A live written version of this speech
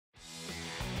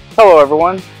Hello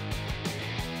everyone.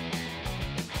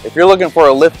 If you're looking for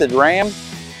a lifted Ram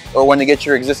or when to get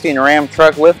your existing Ram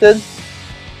truck lifted,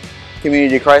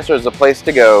 Community Chrysler is the place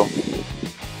to go.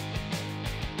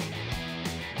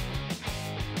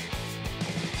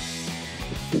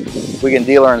 We can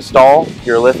dealer install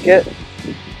your lift kit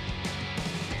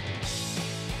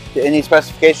to any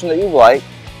specification that you like.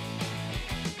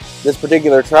 This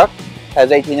particular truck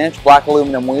has 18-inch black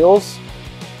aluminum wheels,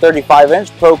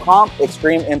 35-inch Pro Comp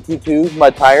Extreme MT2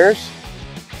 mud tires.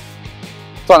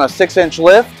 It's on a 6-inch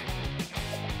lift.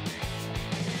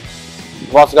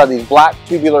 We've also got these black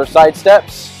tubular side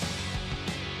steps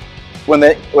with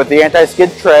the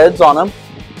anti-skid treads on them.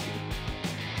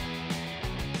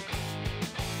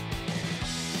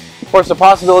 Of course, the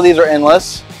possibilities are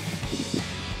endless.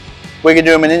 We can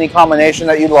do them in any combination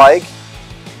that you'd like,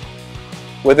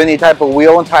 with any type of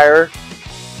wheel and tire.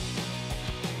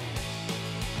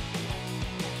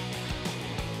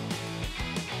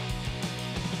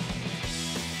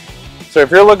 So if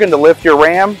you're looking to lift your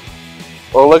Ram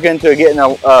or looking to getting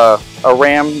a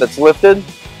Ram that's lifted,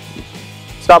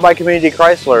 stop by Community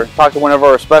Chrysler, talk to one of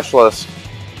our specialists.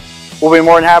 We'll be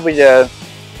more than happy to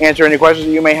answer any questions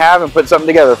that you may have and put something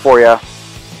together for you.